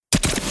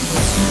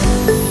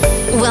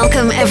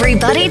Welcome,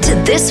 everybody, to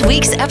this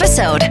week's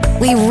episode.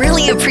 We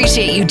really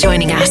appreciate you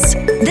joining us.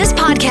 This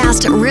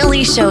podcast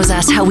really shows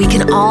us how we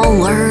can all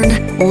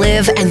learn,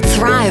 live, and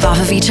thrive off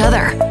of each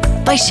other.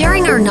 By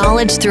sharing our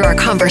knowledge through our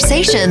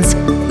conversations,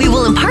 we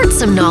will impart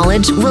some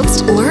knowledge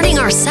whilst learning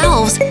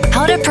ourselves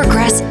how to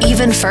progress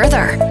even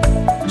further.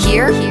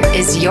 Here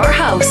is your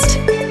host.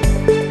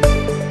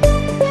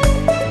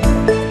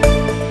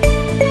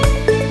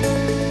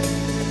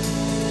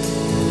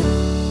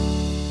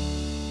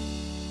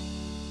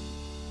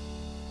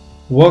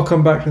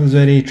 Welcome back to the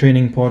ZA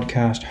Training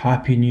Podcast.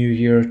 Happy New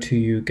Year to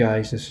you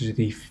guys. This is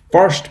the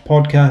first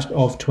podcast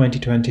of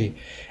 2020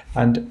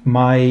 and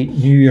my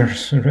New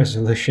Year's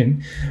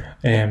resolution,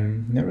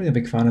 not really a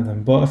big fan of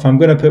them, but if I'm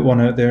going to put one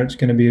out there, it's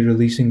going to be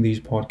releasing these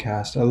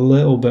podcasts a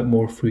little bit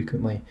more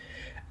frequently.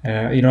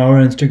 Our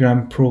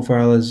Instagram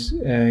profile has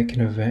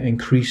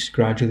increased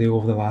gradually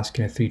over the last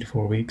 3 to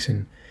 4 weeks,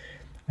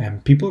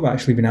 and people have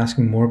actually been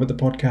asking more about the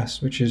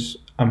podcast, which is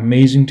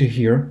amazing to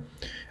hear.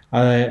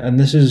 And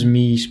this is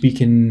me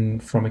speaking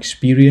from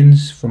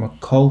experience, from a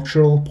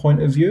cultural point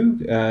of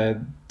view.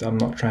 I'm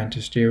not trying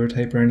to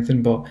stereotype or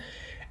anything, but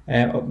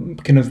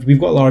we've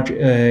got a large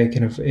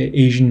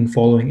Asian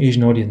following,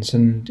 Asian audience,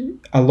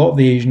 and a lot of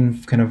the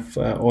Asian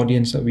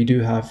audience that we do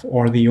have,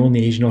 or the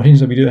only Asian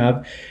audience that we do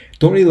have,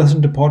 don't really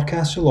listen to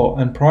podcasts a lot.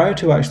 And prior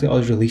to actually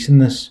us releasing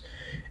this,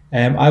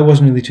 I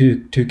wasn't really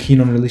too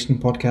keen on releasing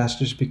podcasts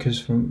just because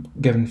from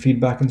giving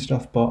feedback and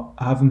stuff, but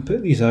having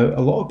put these out, a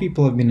lot of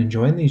people have been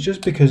enjoying these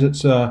just because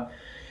it's a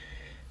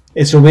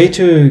way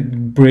to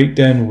break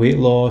down weight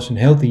loss and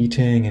healthy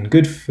eating and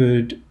good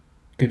food.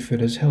 Good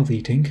food is healthy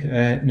eating,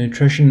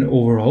 nutrition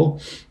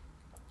overall,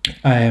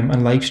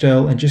 and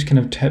lifestyle, and just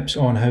tips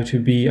on how to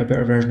be a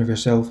better version of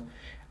yourself.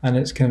 And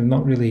it's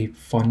not really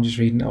fun just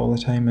reading it all the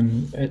time,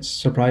 and it's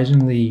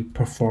surprisingly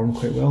performed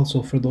quite well.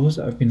 So for those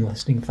that have been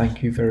listening,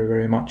 thank you very,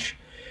 very much.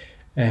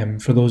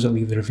 For those that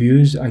leave the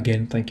reviews,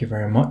 again, thank you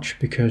very much,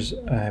 because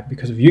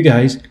of you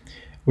guys,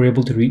 we're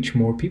able to reach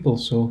more people.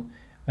 So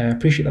I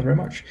appreciate that very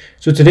much.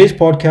 So today's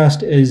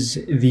podcast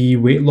is the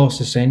weight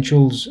loss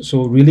essentials.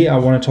 So really, I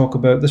want to talk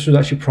about, this was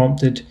actually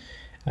prompted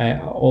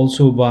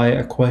also by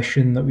a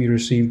question that we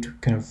received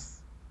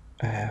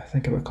I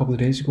think about a couple of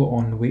days ago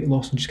on weight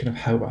loss and just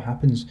how it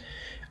happens.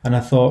 And I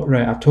thought,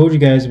 right, I've told you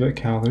guys about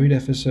calorie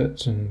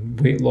deficits and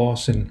weight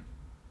loss and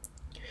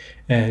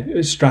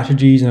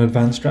strategies and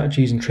advanced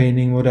strategies and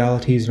training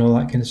modalities and all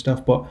that kind of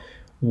stuff, but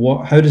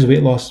how does the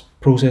weight loss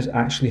process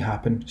actually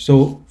happen?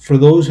 So for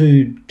those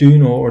who do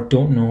know or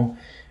don't know,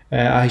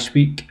 I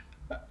speak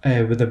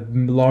with a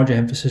large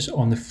emphasis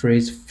on the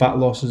phrase fat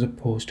loss as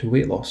opposed to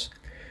weight loss.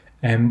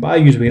 But I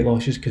use weight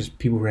loss just because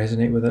people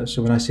resonate with it.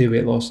 So when I say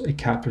weight loss, it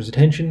captures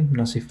attention. When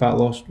I say fat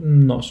loss,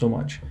 not so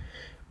much.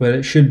 Well,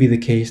 it should be the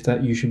case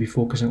that you should be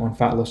focusing on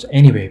fat loss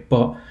anyway.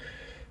 But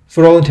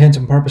for all intents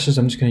and purposes,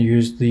 I'm just going to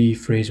use the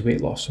phrase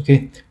weight loss,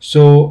 okay?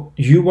 So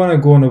you want to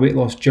go on a weight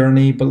loss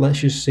journey, but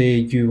let's just say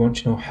you want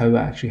to know how it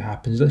actually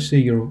happens. Let's say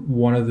you're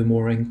one of the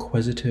more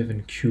inquisitive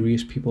and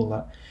curious people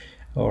that,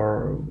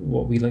 or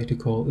what we like to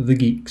call the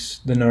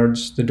geeks, the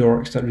nerds, the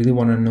dorks that really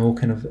want to know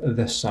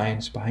the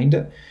science behind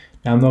it.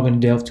 Now, I'm not going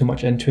to delve too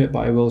much into it,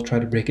 but I will try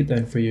to break it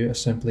down for you as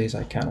simply as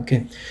I can,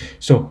 okay?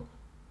 So,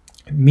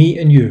 me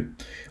and you,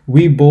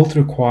 we both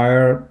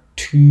require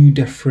two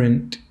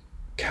different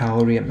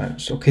calorie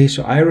amounts, okay?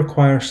 So, I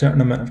require a certain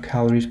amount of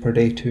calories per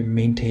day to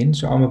maintain.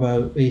 So, I'm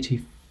about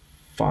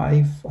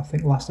 85, I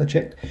think, last I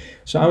checked.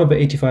 So, I'm about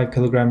 85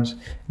 kilograms.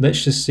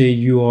 Let's just say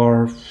you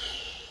are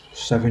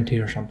 70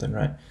 or something,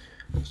 right?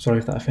 Sorry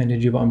if that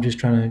offended you, but I'm just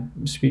trying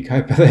to speak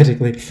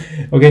hypothetically.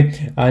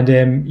 Okay,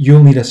 and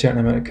you'll need a certain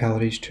amount of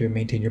calories to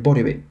maintain your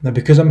body weight. Now,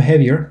 because I'm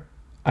heavier,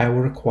 I will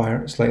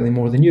require slightly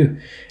more than you.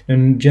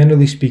 And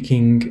generally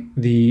speaking,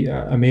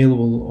 a male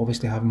will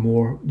obviously have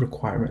more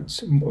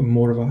requirements,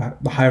 more of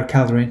a higher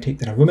calorie intake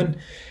than a woman.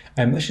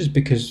 That's just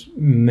because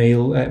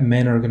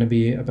men are going to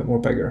be a bit more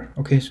bigger.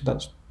 Okay, so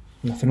that's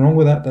nothing wrong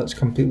with that. That's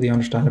completely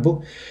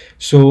understandable.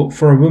 So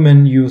for a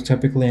woman, you'll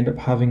typically end up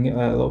having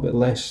a little bit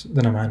less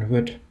than a man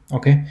would.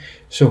 Okay,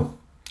 so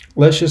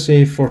let's just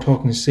say for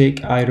talking's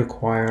sake, I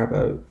require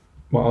about,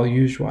 I'll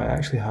use what I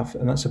actually have,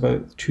 and that's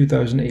about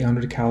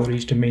 2,800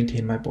 calories to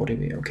maintain my body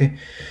weight, okay?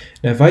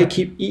 Now, if I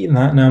keep eating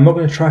that, now I'm not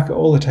going to track it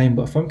all the time,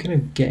 but if I'm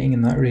getting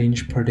in that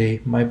range per day,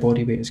 my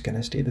body weight is going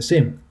to stay the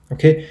same,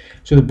 okay?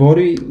 So the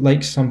body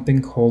likes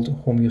something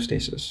called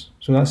homeostasis.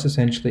 So that's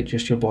essentially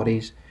just your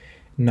body's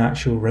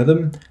natural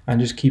rhythm and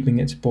just keeping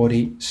its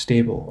body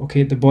stable,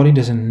 okay? The body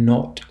does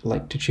not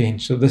like to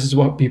change. So this is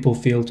what people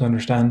fail to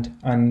understand,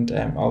 and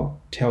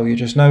I'll tell you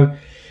just now.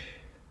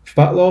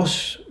 Fat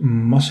loss,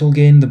 muscle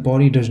gain, the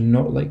body does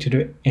not like to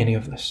do any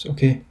of this,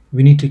 okay?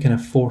 We need to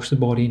force the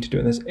body into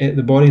doing this.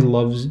 The body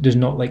does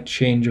not like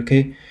change,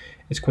 okay?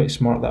 It's quite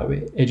smart that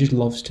way. It just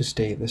loves to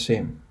stay the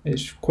same.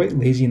 It's quite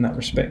lazy in that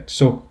respect.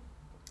 So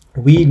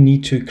we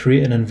need to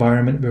create an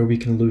environment where we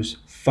can lose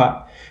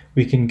fat,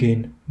 we can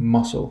gain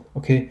muscle,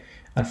 okay?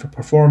 And for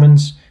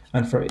performance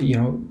and for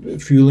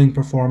fueling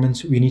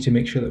performance, we need to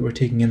make sure that we're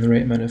taking in the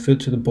right amount of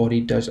food so the body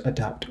does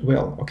adapt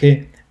well,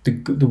 okay?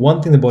 the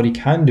one thing the body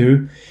can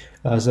do,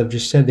 as I've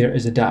just said there,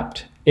 is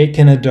adapt. It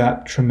can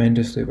adapt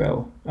tremendously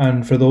well.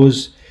 And for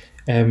those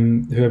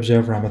who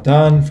observe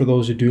Ramadan, for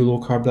those who do low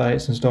carb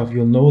diets and stuff,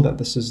 you'll know that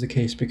this is the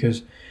case,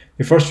 because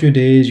the first few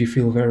days you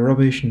feel very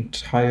rubbish and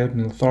tired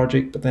and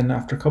lethargic, but then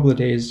after a couple of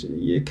days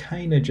you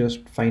kind of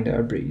just find it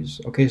a breeze.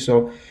 Okay,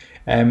 so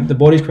the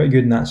body's quite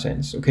good in that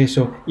sense. Okay,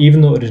 so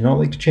even though it does not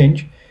like to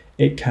change,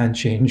 it can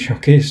change.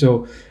 Okay,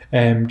 so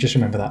just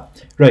remember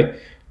that. Right,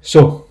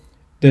 so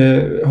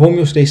the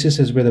homeostasis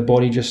is where the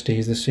body just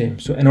stays the same.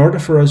 So in order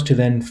for us to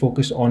then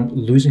focus on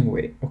losing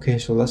weight, okay,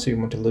 so let's say we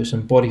want to lose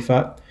some body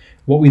fat,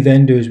 what we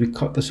then do is we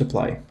cut the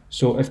supply.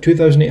 So if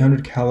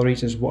 2,800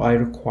 calories is what I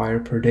require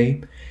per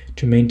day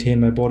to maintain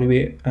my body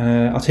weight,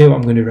 I'll tell you what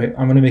I'm going to do, right?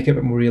 I'm going to make it a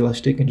bit more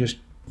realistic and just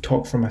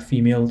talk from a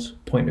female's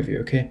point of view,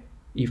 okay?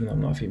 Even though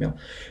I'm not a female.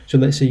 So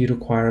let's say you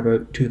require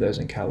about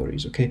 2,000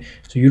 calories, okay?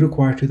 So you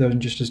require 2,000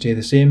 just to stay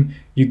the same.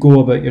 You go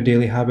about your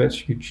daily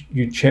habits,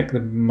 you check the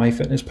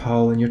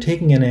MyFitnessPal, and you're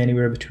taking in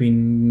anywhere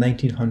between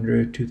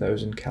 1,900,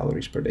 2,000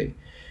 calories per day.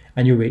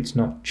 And your weight's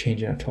not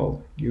changing at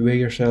all. You weigh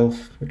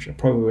yourself, which I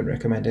probably wouldn't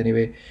recommend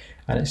anyway,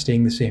 and it's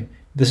staying the same.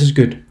 This is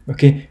good,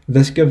 okay?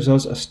 This gives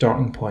us a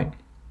starting point.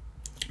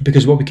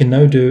 Because what we can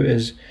now do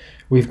is,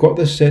 we've got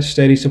this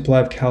steady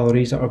supply of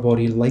calories that our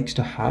body likes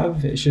to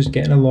have. It's just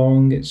getting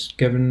along. It's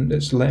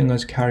letting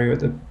us carry out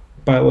the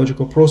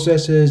biological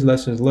processes,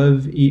 lets us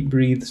live, eat,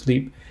 breathe,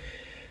 sleep,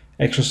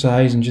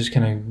 exercise, and just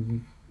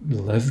kind of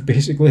live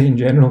basically in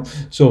general.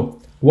 So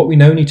what we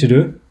now need to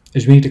do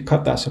is we need to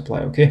cut that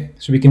supply, okay?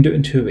 So we can do it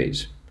in two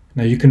ways.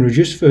 Now you can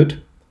reduce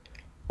food,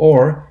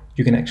 or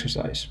you can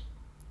exercise.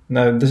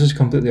 Now this is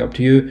completely up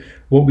to you.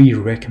 What we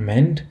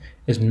recommend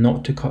is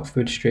not to cut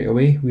food straight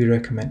away. We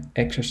recommend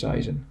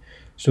exercising.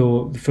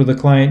 So for the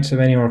clients, if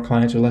any of our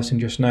clients are listening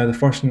just now, the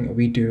first thing that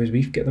we do is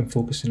we get them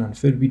focusing on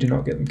food. We do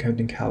not get them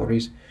counting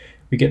calories.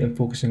 We get them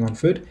focusing on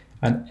food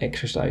and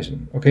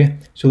exercising, okay?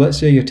 So let's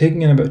say you're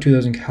taking in about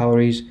 2,000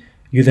 calories,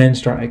 you then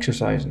start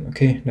exercising,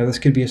 okay? Now this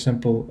could be as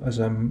simple as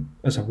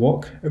a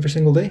walk every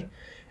single day,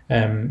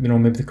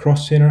 maybe the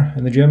cross trainer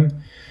in the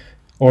gym,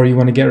 or you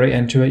want to get right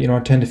into it,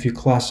 attend a few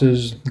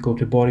classes, go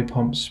to body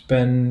pump,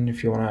 spin,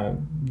 if you want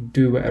to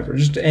do whatever,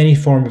 just any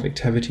form of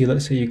activity.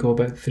 Let's say you go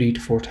about 3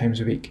 to 4 times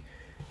a week.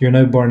 You're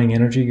now burning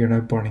energy, you're now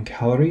burning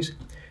calories.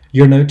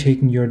 You're now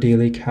taking your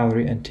daily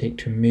calorie intake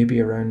to maybe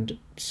around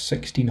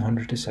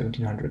 1,600 to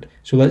 1,700.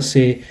 So let's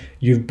say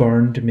you've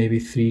burned maybe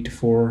 3 to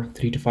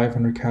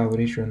 500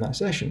 calories during that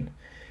session.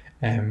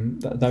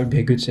 That would be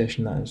a good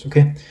session, that is,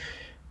 okay?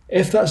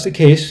 If that's the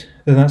case,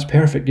 then that's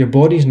perfect. Your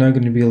body's now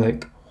going to be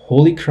like,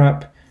 holy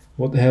crap,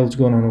 what the hell's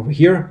going on over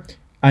here?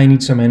 I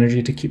need some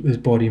energy to keep this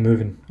body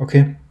moving,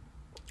 okay?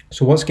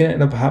 So what's going to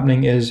end up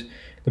happening is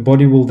the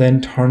body will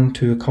then turn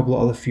to a couple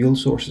of other fuel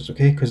sources,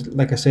 okay? Because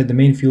like I said, the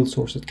main fuel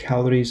source is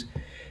calories.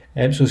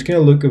 So it's going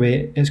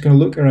to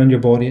look around your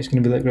body. It's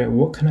going to be like, right,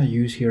 what can I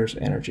use here as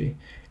energy?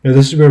 Now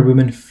this is where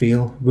women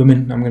fail.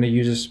 Women, I'm going to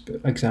use this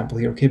example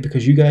here, okay?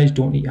 Because you guys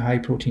don't eat high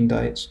protein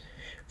diets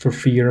for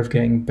fear of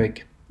getting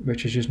big,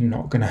 which is just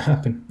not going to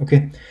happen,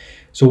 okay?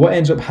 So what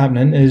ends up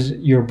happening is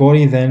your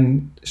body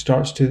then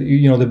starts to,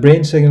 the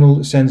brain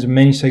sends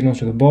many signals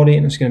to the body,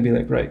 and it's going to be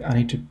like, right, I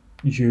need to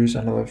use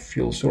another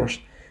fuel source.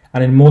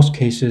 And in most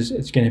cases,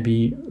 it's going to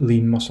be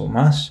lean muscle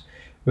mass,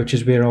 which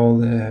is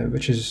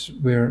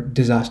where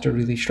disaster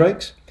really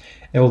strikes.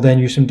 It will then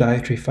use some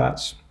dietary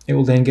fats. It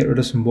will then get rid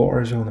of some water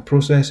as well in the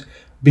process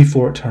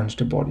before it turns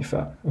to body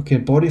fat. Okay,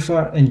 body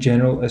fat in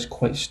general is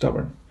quite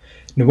stubborn.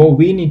 Now, what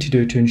we need to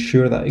do to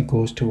ensure that it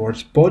goes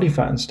towards body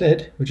fat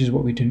instead, which is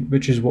what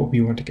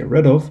we want to get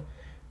rid of,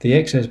 the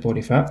excess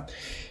body fat,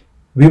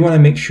 we want to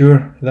make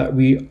sure that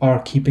we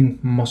are keeping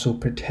muscle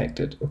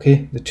protected.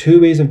 Okay, the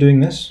two ways of doing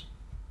this: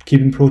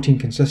 keeping protein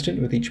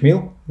consistent with each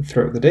meal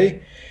throughout the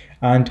day,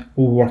 and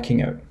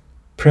working out,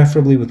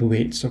 preferably with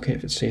weights, okay,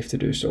 if it's safe to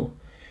do so.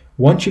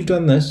 Once you've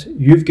done this,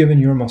 you've given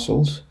your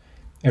muscles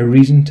a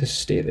reason to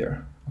stay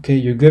there. Okay,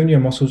 you're giving your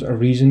muscles a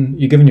reason,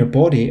 you're giving your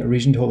body a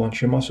reason to hold on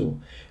to your muscle,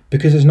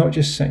 because it's not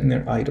just sitting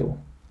there idle,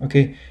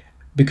 okay?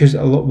 Because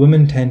a lot of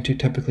women tend to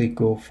typically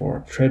go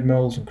for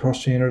treadmills and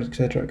cross trainers,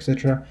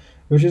 etc.,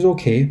 which is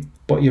okay,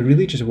 but you're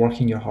really just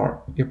working your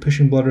heart. You're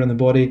pushing blood around the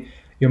body,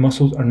 your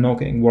muscles are not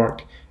getting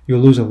worked. You'll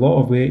lose a lot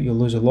of weight, you'll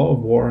lose a lot of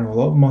water and a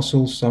lot of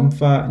muscle, some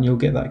fat, and you'll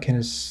get that kind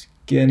of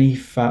skinny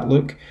fat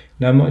look.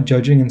 Now, I'm not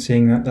judging and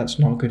saying that that's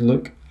not a good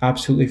look.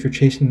 Absolutely, if you're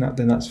chasing that,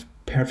 then that's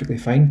perfectly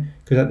fine.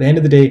 Because at the end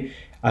of the day,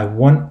 I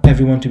want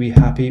everyone to be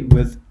happy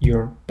with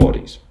your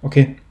bodies,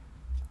 okay?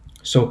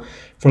 So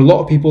for a lot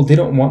of people, they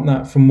don't want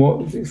that. From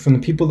the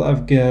people that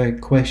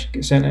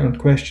I've sent out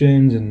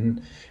questions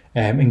and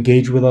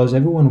engaged with us,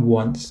 everyone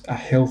wants a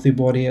healthy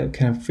body, a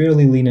kind of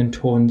fairly lean and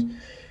toned,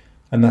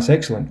 and that's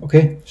excellent,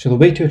 okay? So the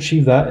way to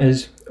achieve that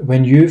is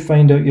when you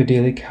find out your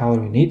daily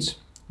calorie needs,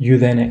 you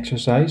then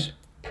exercise,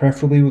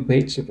 preferably with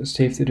weights if it's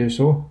safe to do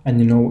so, and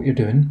you know what you're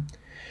doing.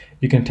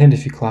 You can attend a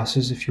few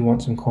classes if you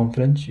want some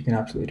confidence, you can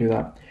absolutely do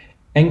that.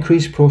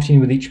 Increase protein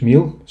with each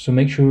meal, so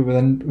make sure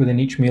within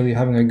each meal you're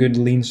having a good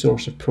lean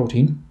source of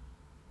protein.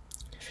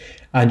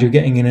 and you're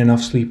getting in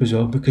enough sleep as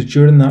well, because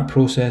during that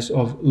process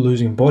of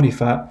losing body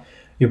fat,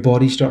 your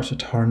body starts to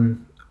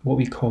turn what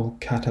we call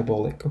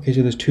catabolic. Okay,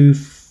 so there's two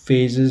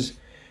phases,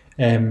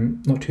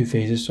 not two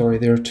phases, sorry,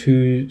 there are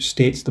two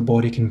states the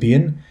body can be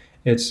in.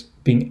 It's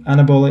being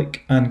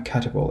anabolic and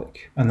catabolic,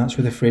 and that's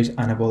where the phrase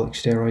anabolic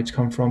steroids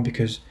come from,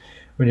 because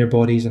when your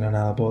body's in an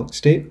anabolic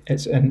state,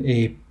 it's in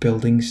a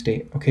building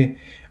state, okay?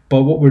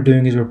 But what we're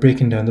doing is we're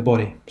breaking down the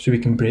body, so we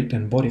can break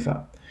down body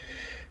fat,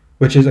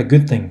 which is a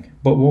good thing.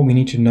 But what we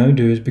need to now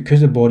do is,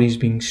 because the body's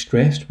being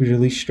stressed, we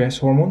release stress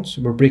hormones,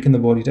 so we're breaking the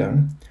body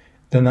down,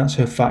 then that's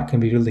how fat can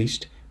be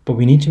released. But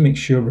we need to make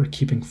sure we're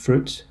keeping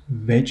fruits,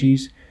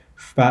 veggies,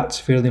 fats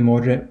fairly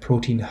moderate,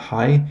 protein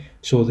high,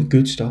 so the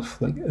good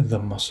stuff like the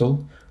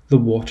muscle, the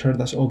water,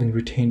 that's all being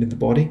retained in the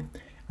body,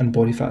 and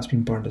body fat's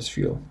being burned as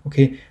fuel.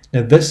 Okay,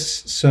 now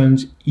this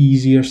sounds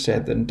easier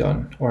said than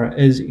done, or it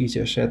is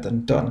easier said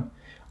than done.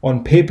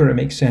 On paper it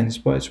makes sense,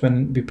 but it's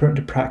when we put it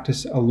into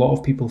practice, a lot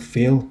of people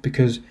fail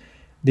because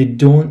they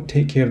don't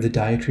take care of the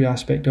dietary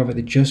aspect of it.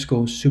 They just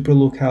go super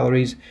low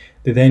calories,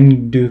 they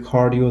then do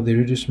cardio, they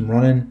do some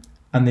running,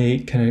 and they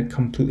kind of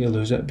completely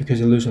lose it because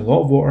they lose a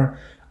lot of water,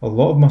 a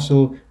lot of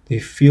muscle, they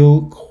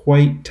feel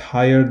quite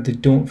tired, they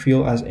don't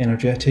feel as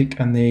energetic,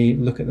 and they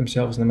look at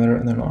themselves in the mirror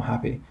and they're not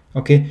happy.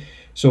 Okay,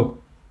 so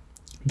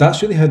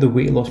that's really how the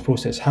weight loss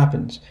process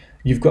happens.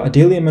 You've got a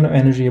daily amount of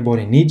energy your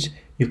body needs,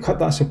 you cut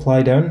that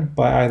supply down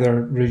by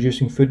either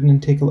reducing food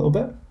intake a little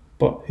bit,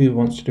 but who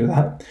wants to do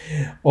that,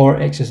 or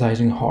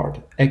exercising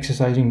hard,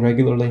 exercising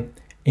regularly,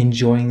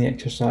 enjoying the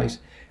exercise,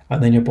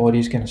 and then your body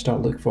is going to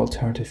start looking for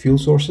alternative fuel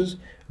sources.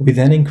 We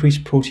then increase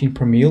protein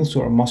per meal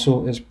so our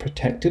muscle is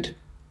protected.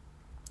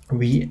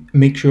 We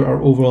make sure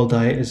our overall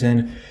diet is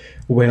then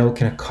well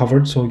kind of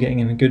covered, so we're getting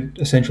in good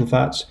essential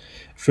fats,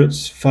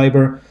 fruits,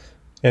 fiber,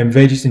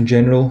 veggies in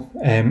general,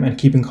 and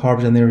keeping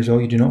carbs in there as well.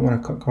 You do not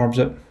want to cut carbs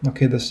out.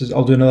 Okay,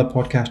 I'll do another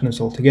podcast on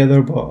this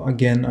altogether, but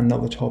again,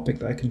 another topic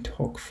that I can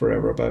talk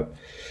forever about.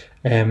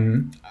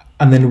 And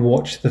then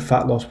watch the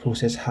fat loss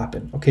process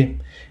happen. Okay,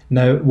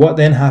 now what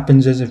then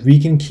happens is, if we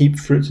can keep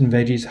fruits and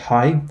veggies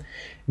high,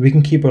 we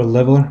can keep our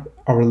liver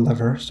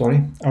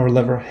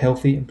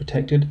healthy and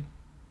protected.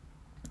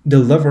 The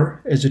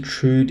liver is a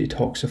true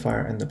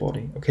detoxifier in the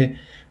body. Okay,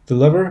 the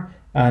liver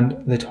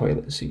and the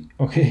toilet seat.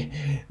 Okay,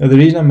 now the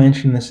reason I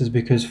mention this is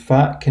because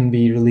fat can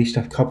be released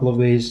a couple of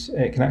ways.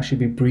 It can actually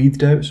be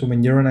breathed out. So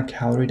when you're in a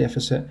calorie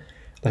deficit,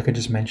 like I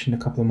just mentioned a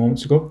couple of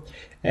moments ago,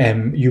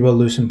 you will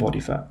lose some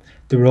body fat.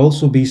 There will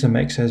also be some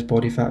excess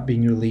body fat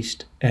being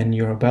released in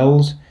your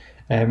bowels.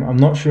 I'm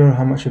not sure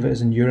how much of it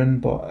is in urine,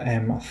 but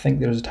I think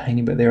there's a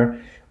tiny bit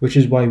there, which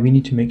is why we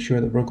need to make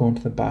sure that we're going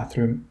to the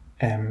bathroom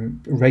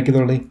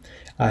regularly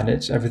and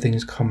everything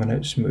is coming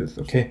out smooth.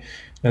 Okay,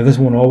 now this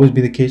won't always be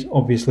the case,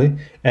 obviously,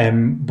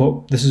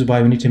 but this is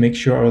why we need to make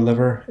sure our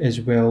liver is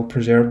well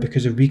preserved,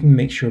 because if we can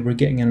make sure we're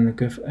getting in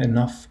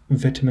enough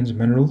vitamins and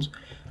minerals,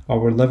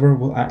 our liver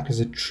will act as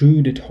a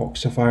true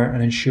detoxifier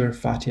and ensure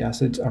fatty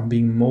acids are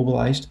being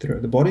mobilized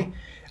throughout the body,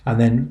 and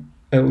then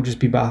it will just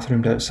be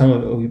bathroomed out. Some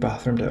of it will be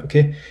bathroomed out.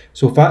 Okay,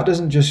 so fat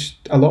doesn't just,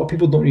 a lot of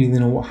people don't really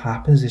know what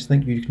happens. They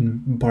think you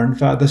can burn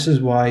fat. This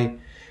is why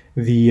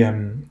the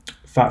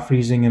fat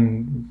freezing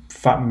and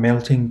fat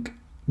melting,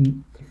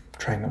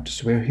 trying not to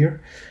swear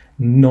here,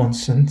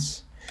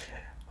 nonsense,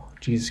 oh,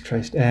 Jesus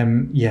Christ,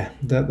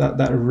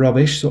 that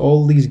rubbish. So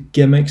all these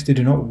gimmicks, they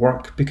do not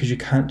work, because you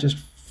can't just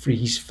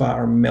freeze fat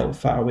or melt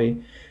fat away.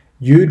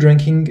 You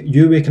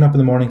waking up in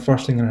the morning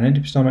first thing on an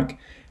empty stomach,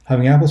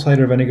 having apple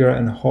cider vinegar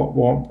and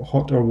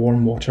hot or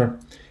warm water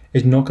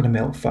is not going to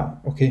melt fat.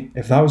 Okay,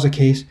 if that was the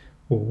case,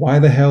 why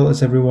the hell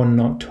is everyone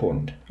not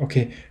toned?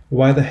 Okay,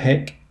 why the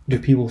heck do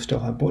people still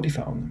have body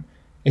fat on them?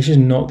 It's just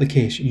not the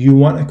case. You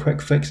want a quick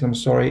fix, and I'm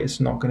sorry, that's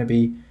not going to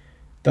be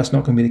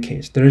the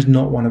case. There is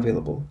not one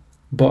available.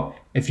 But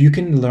if you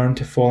can learn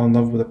to fall in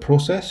love with the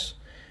process,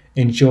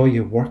 enjoy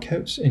your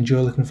workouts,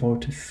 enjoy looking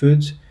forward to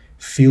foods,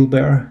 feel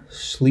better,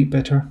 sleep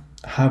better,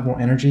 have more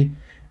energy,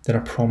 then I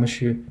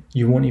promise you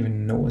won't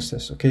even notice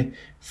this. Okay,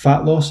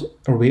 fat loss,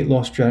 or weight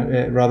loss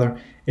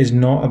rather, is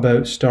not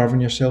about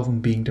starving yourself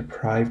and being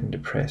deprived and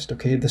depressed.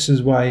 Okay, this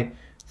is why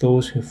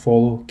those who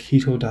follow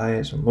keto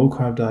diets and low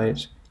carb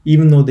diets,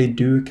 even though they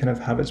do kind of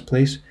have its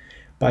place,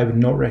 but I would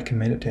not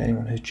recommend it to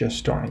anyone who's just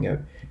starting out.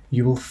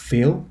 You will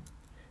fail,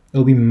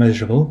 it'll be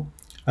miserable,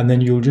 and then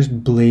you'll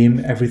just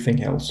blame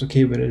everything else.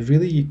 Okay, but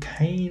really you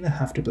kind of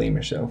have to blame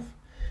yourself.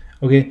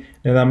 Okay,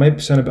 now that might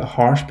sound a bit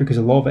harsh because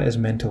a lot of it is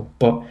mental,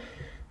 but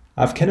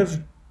I've kind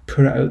of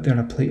put it out there on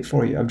a plate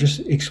for you. I've just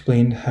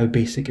explained how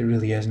basic it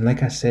really is, and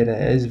like I said, it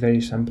is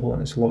very simple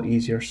and it's a lot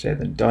easier said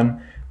than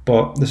done.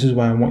 But this is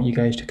why I want you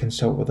guys to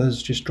consult with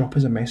us. Just drop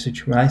us a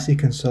message. When I say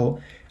consult,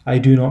 I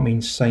do not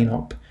mean sign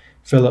up,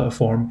 fill out a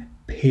form,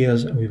 pay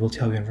us, and we will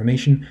tell you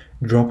information.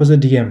 Drop us a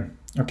DM,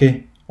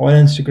 okay? On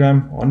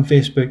Instagram, on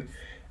Facebook.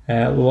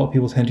 A lot of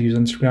people tend to use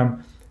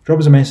Instagram. Drop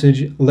us a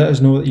message. Let us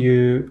know that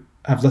you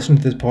have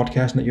listened to this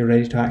podcast and that you're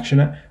ready to action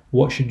it.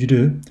 What should you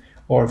do?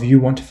 Or if you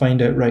want to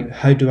find out, right,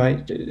 how do I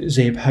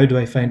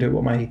find out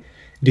what my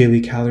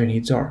daily calorie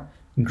needs are?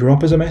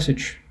 drop us a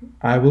message.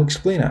 I will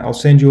explain it. I'll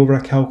send you over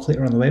a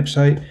calculator on the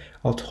website.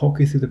 I'll talk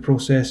you through the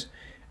process.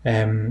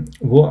 One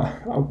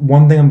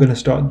thing I'm going to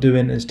start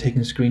doing is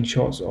taking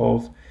screenshots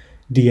of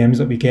DMs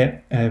that we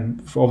get,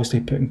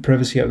 obviously putting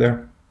privacy out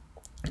there,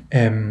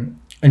 and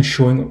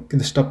showing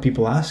the stuff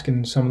people ask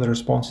and some of the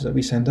responses that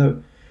we send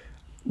out.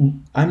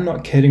 I'm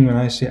not kidding when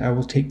I say I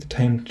will take the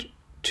time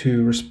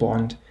to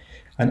respond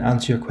and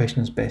answer your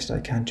question as best I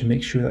can to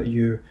make sure that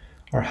you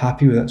are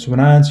happy with it. So when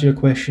I answer your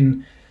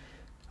question,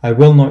 I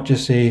will not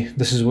just say,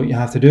 this is what you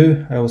have to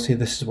do. I will say,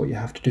 this is what you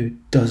have to do.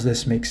 Does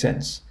this make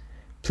sense?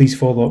 Please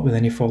follow up with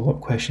any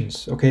follow-up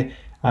questions, okay?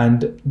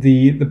 And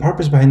the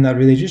purpose behind that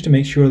really is just to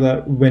make sure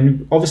that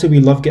obviously we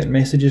love getting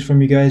messages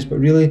from you guys, but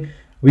really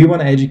we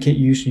want to educate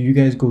you so you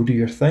guys go do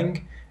your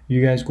thing,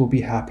 you guys go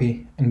be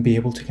happy and be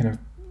able to kind of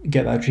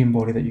get that dream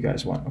body that you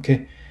guys want,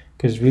 okay?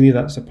 Because really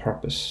that's the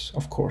purpose,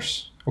 of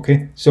course,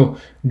 okay? So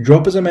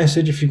drop us a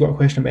message if you've got a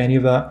question about any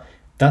of that.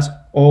 That's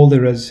all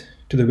there is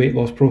to the weight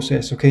loss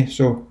process, okay?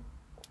 So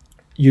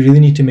you really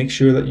need to make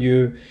sure that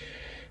you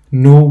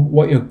know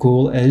what your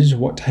goal is,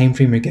 what time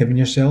frame you're giving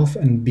yourself,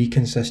 and be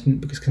consistent,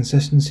 because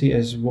consistency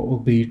is what will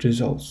breed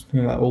results.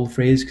 You know that old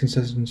phrase,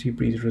 consistency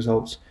breeds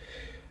results.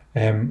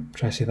 Try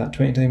to say that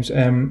 20 times.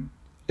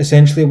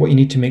 Essentially what you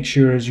need to make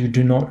sure is you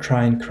do not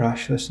try and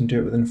crash this and do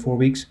it within 4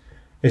 weeks.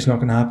 It's not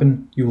going to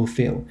happen. You will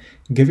fail.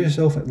 Give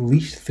yourself at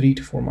least 3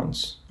 to 4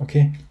 months,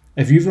 okay?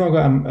 If you've not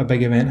got a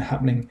big event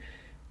happening,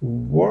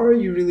 what are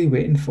you really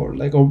waiting for?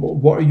 Or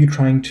what are you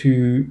trying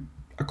to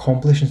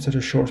accomplish in such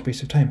a short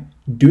space of time?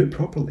 Do it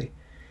properly.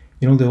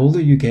 You know, the older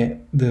you get,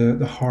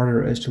 the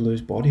harder it is to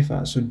lose body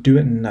fat. So do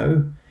it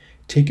now.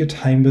 Take your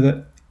time with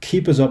it.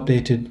 Keep us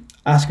updated.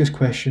 Ask us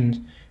questions.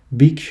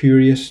 Be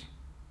curious.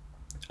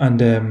 And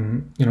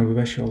we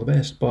wish you all the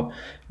best. But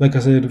like I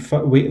said,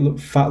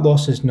 fat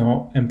loss is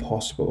not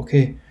impossible,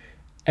 okay?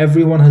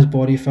 Everyone has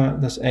body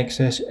fat that's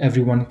excess.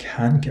 Everyone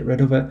can get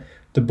rid of it.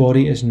 The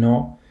body is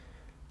not,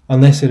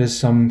 unless there is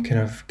some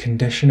kind of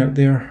condition out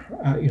there,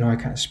 I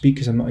can't speak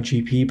because I'm not a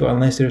GP, but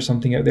unless there's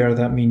something out there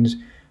that means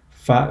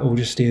fat will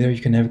just stay there,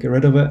 you can never get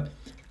rid of it.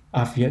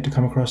 I've yet to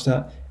come across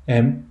that.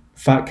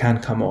 Fat can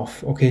come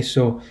off, okay?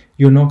 So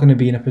you're not going to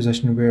be in a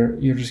position where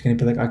you're just going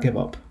to be like, I give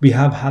up. We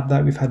have had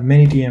that. We've had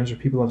many DMs where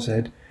people have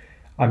said,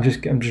 I'm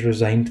just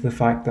resigned to the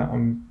fact that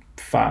I'm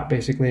fat,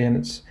 basically, and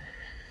it's,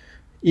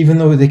 even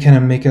though they kind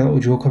of make a little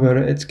joke about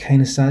it, it's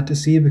kind of sad to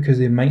see, because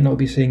they might not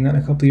be saying that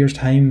in a couple of years'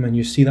 time, and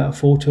you see that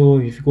photo,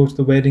 if you go to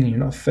the wedding and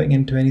you're not fitting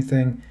into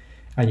anything,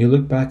 and you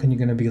look back and you're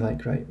going to be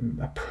like, right,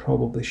 I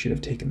probably should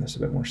have taken this a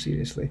bit more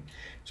seriously.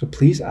 So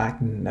please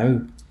act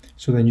now,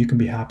 so then you can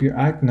be happier.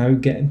 Act now,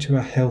 get into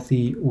a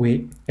healthy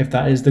weight, if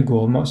that is the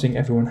goal. I'm not saying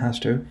everyone has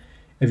to.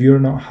 If you're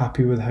not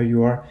happy with how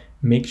you are,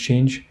 make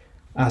change,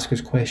 ask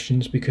us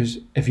questions, because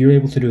if you're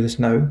able to do this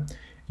now,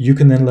 you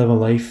can then live a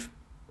life,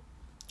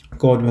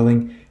 God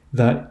willing,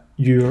 that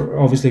you're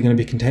obviously going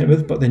to be content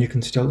with, but then you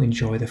can still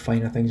enjoy the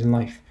finer things in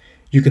life.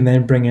 You can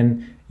then bring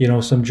in,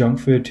 some junk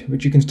food,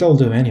 which you can still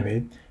do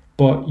anyway,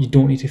 but you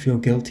don't need to feel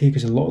guilty,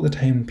 because a lot of the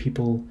time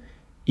people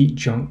eat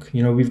junk.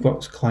 We've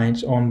got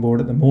clients on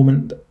board at the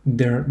moment,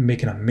 they're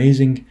making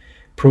amazing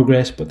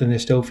progress, but then they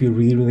still feel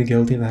really, really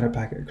guilty if they had a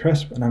packet of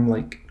crisps, and I'm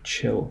like,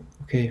 chill,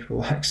 okay,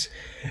 relax.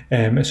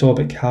 It's all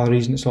about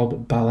calories and it's all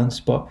about balance,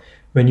 but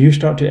when you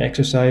start to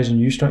exercise and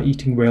you start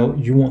eating well,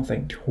 you won't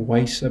think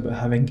twice about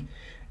having,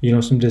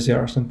 some dessert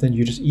or something.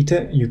 You just eat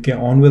it, you get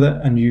on with it,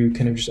 and you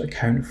kind of just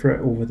account for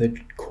it over the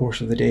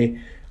course of the day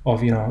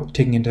of,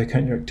 taking into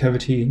account your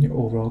activity and your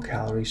overall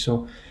calories.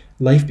 So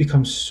life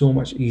becomes so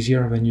much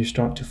easier when you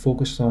start to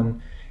focus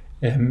on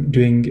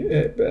doing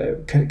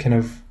kind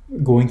of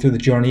going through the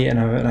journey in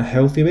a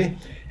healthy way,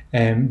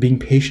 being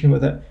patient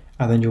with it,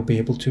 and then you'll be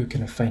able to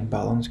kind of find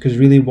balance, because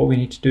really what we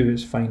need to do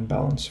is find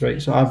balance,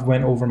 right? So I've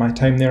went over my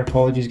time there,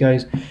 apologies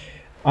guys.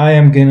 I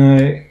am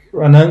gonna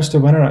announce the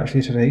winner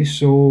actually today.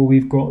 So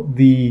we've got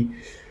the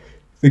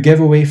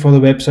giveaway for the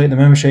website,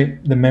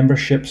 the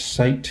membership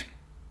site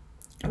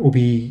will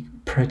be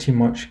pretty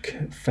much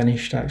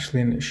finished actually,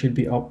 and it should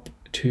be up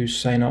to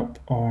sign up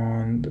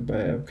on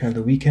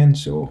the weekend.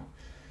 So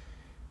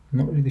I'm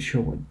not really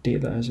sure what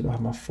date that is. I don't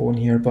have my phone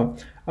here,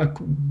 but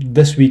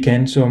this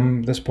weekend, so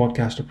this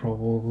podcast will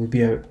probably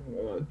be out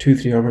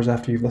 2-3 hours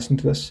after you've listened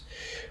to this.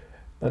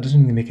 That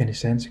doesn't really make any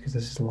sense because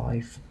this is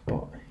live,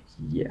 but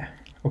yeah.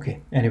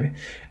 Okay, anyway.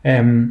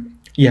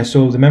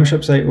 So the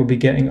membership site will be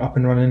getting up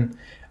and running.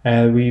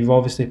 We've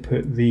obviously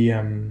put the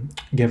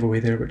giveaway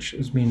there, which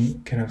has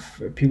been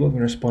people have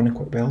been responding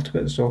quite well to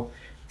it. So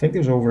I think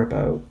there's over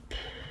about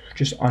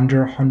just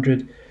under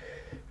 100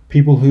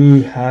 people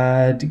who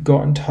had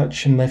got in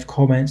touch and left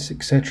comments,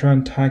 etc.,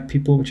 and tagged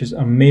people, which is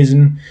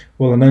amazing.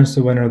 We'll announce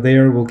the winner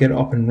there, we'll get it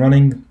up and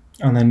running,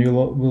 and then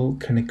we'll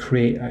kind of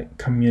create a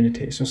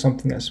community. So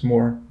something that's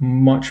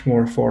much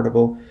more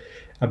affordable,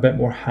 a bit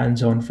more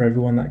hands-on for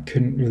everyone that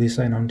couldn't really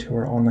sign on to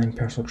our online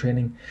personal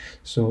training.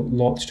 So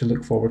lots to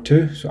look forward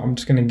to. So I'm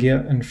just going to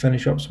get and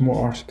finish up some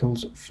more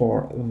articles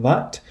for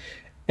that.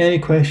 Any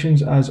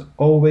questions, as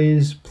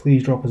always,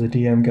 please drop us a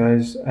DM,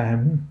 guys.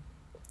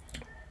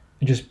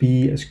 just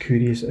be as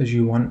curious as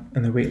you want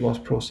in the weight loss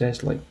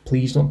process. Like,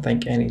 please don't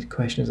think any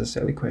question is a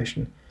silly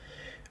question.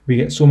 We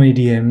get so many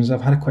DMs.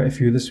 I've had quite a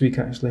few this week,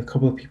 actually. A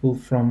couple of people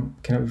from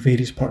kind of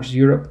various parts of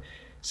Europe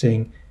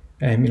saying,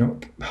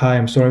 hi,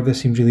 I'm sorry if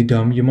this seems really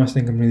dumb. You must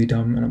think I'm really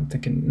dumb. And I'm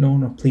thinking,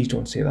 no, please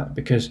don't say that,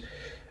 because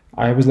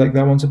I was like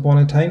that once upon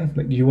a time.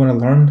 Like, you want to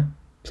learn,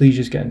 please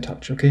just get in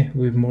touch, okay?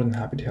 We'd be more than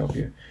happy to help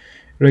you.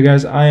 Right,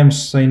 guys, I am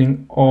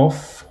signing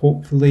off.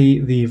 Hopefully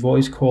the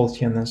voice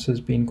quality on this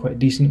has been quite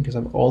decent, because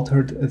I've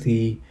altered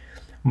the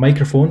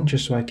microphone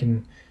just so I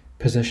can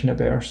position it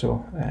better.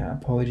 So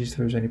apologies if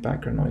there's any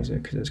background noise there,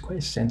 because it's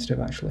quite sensitive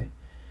actually.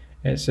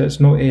 It's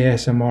no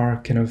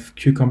ASMR kind of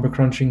cucumber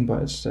crunching,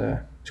 but it's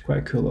quite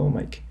a cool little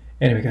mic.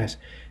 Anyway, guys,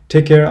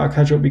 take care. I'll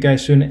catch up with you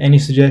guys soon. Any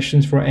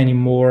suggestions for any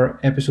more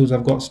episodes?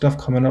 I've got stuff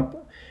coming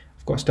up.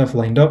 I've got stuff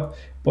lined up.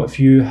 But if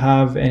you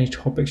have any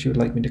topics you would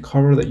like me to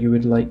cover, that you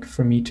would like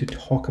for me to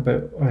talk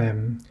about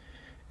in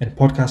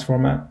podcast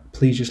format,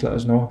 please just let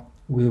us know.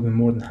 We'll be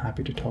more than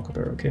happy to talk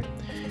about it, okay?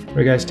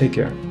 Right, guys, take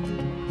care.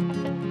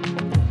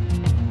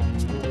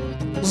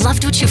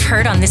 Loved what you've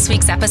heard on this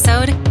week's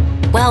episode?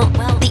 Well,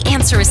 the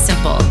answer is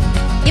simple.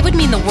 It would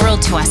mean the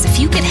world to us if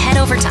you could head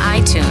over to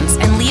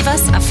iTunes and leave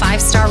us a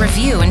 5-star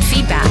review and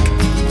feedback.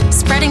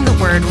 Spreading the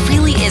word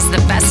really is the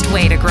best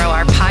way to grow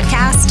our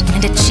podcast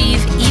and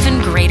achieve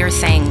even greater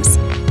things.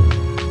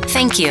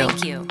 Thank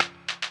you.